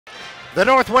The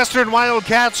Northwestern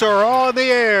Wildcats are on the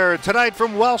air tonight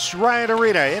from Welsh Ryan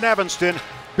Arena in Evanston.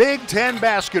 Big Ten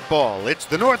basketball. It's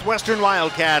the Northwestern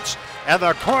Wildcats and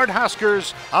the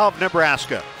Cornhuskers of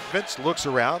Nebraska. Vince looks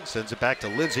around, sends it back to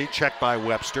Lindsay, checked by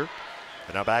Webster.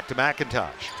 And now back to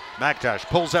McIntosh. McIntosh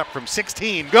pulls up from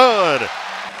 16, good!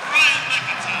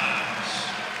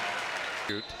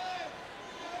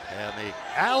 And the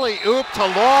alley-oop to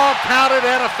Law, counted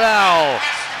and a foul.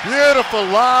 Beautiful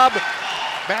lob.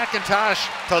 McIntosh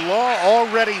to Law,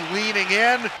 already leaning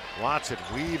in. Watson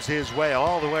weaves his way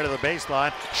all the way to the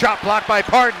baseline. Shot blocked by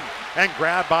Parton and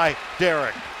grabbed by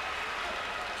Derrick.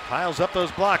 Piles up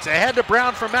those blocks. Ahead to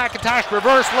Brown from McIntosh.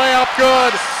 Reverse layup,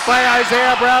 good by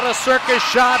Isaiah Brown. A circus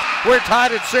shot. We're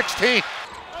tied at 16.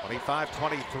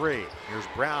 25-23. Here's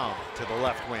Brown to the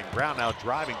left wing. Brown now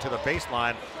driving to the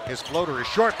baseline. His floater is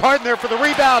short. Parton there for the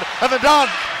rebound and the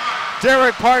dunk.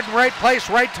 Derrick Parton, right place,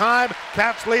 right time.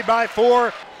 Cats lead by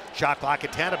 4. Shot clock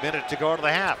at 10, a minute to go to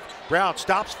the half. Brown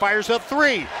stops, fires a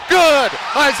 3. Good!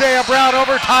 Isaiah Brown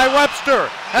over Ty Webster.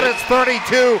 And it's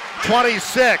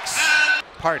 32-26.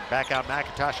 Parton back out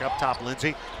McIntosh, up top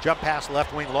Lindsay. Jump pass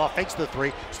left wing, Law fakes the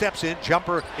 3. Steps in,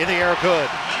 jumper in the air, good.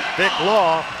 Vic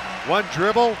Law, one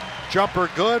dribble, jumper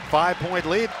good, 5-point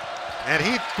lead. And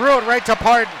he threw it right to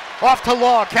Parton. Off to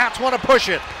Law, Cats want to push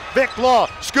it. Vic Law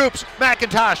scoops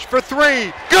McIntosh for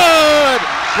 3. Good!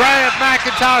 Bryant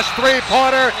McIntosh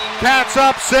three-pointer. Cats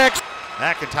up 6.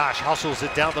 McIntosh hustles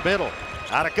it down the middle.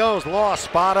 Out it goes. Law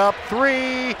spot up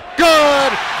 3.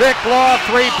 Good! Vic Law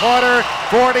three-pointer.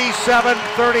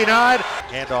 47-39.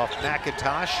 Handoff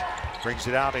McIntosh. Brings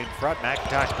it out in front.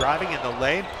 McIntosh driving in the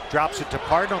lane. Drops it to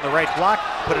Parton on the right block.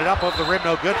 Put it up over the rim,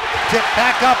 no good. Tip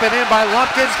back up and in by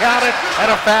Lumpkin. Counted and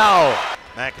a foul.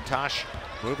 McIntosh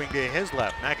moving to his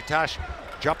left. McIntosh,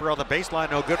 jumper on the baseline,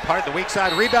 no good. Part the weak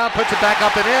side rebound, puts it back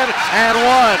up and in, and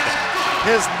one.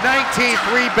 His 19th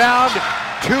rebound,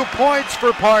 2 points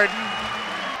for Parton.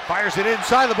 Fires it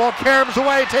inside, the ball caroms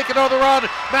away, taking on the run.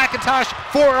 McIntosh,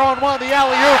 4-on-1, the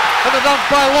alley-oop, and the dunk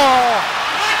by Law.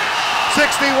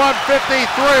 61-53.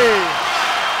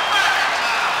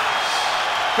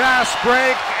 Fast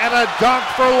break and a dunk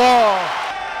for Law.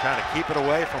 Trying to keep it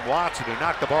away from Watson, who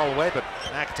knocked the ball away, but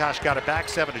McIntosh got it back,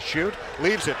 7 to shoot.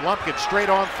 Leaves it, Lumpkin straight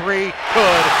on 3.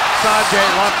 Good, Sanjay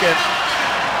Lumpkin.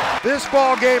 This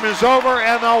ball game is over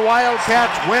and the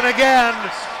Wildcats win again.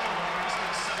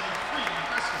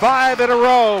 5 in a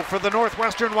row for the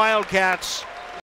Northwestern Wildcats.